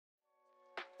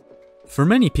For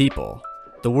many people,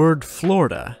 the word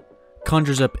Florida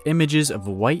conjures up images of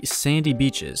white sandy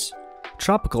beaches,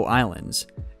 tropical islands,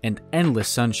 and endless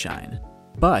sunshine.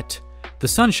 But the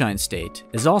Sunshine State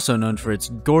is also known for its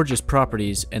gorgeous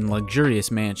properties and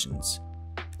luxurious mansions.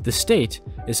 The state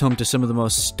is home to some of the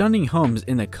most stunning homes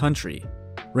in the country,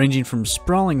 ranging from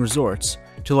sprawling resorts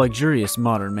to luxurious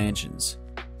modern mansions.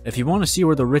 If you want to see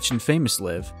where the rich and famous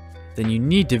live, then you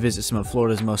need to visit some of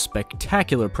Florida's most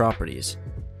spectacular properties.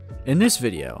 In this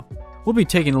video, we'll be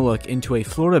taking a look into a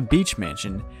Florida beach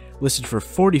mansion listed for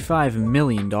 $45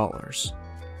 million.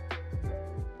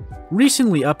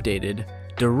 Recently updated,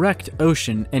 direct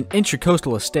ocean and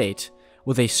intracoastal estate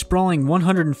with a sprawling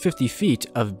 150 feet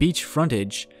of beach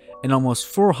frontage and almost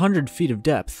 400 feet of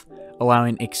depth,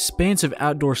 allowing expansive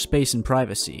outdoor space and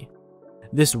privacy.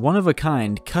 This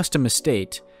one-of-a-kind custom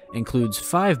estate includes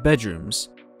 5 bedrooms,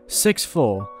 6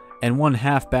 full and 1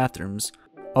 half bathrooms,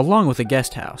 along with a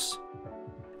guest house.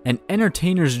 An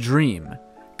entertainer's dream,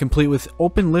 complete with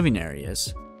open living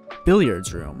areas,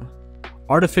 billiards room,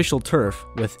 artificial turf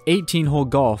with 18-hole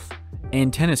golf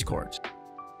and tennis court,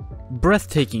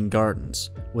 breathtaking gardens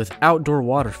with outdoor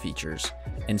water features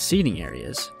and seating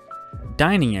areas,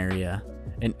 dining area,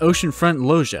 an oceanfront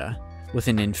loggia with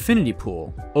an infinity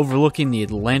pool overlooking the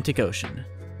Atlantic Ocean,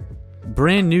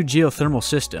 brand new geothermal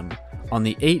system on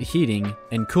the 8 heating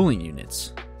and cooling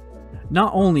units.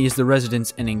 Not only is the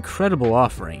residence an incredible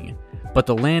offering, but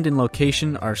the land and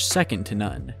location are second to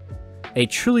none. A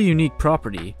truly unique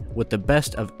property with the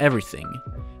best of everything.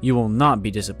 You will not be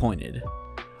disappointed.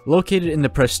 Located in the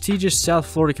prestigious South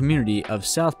Florida community of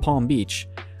South Palm Beach,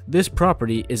 this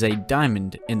property is a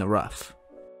diamond in the rough.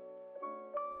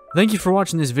 Thank you for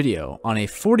watching this video on a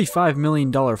 $45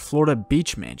 million Florida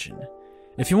beach mansion.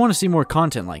 If you want to see more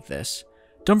content like this,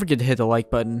 don't forget to hit the like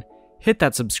button, hit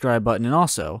that subscribe button, and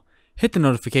also hit the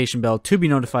notification bell to be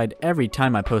notified every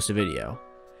time I post a video.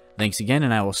 Thanks again,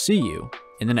 and I will see you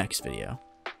in the next video.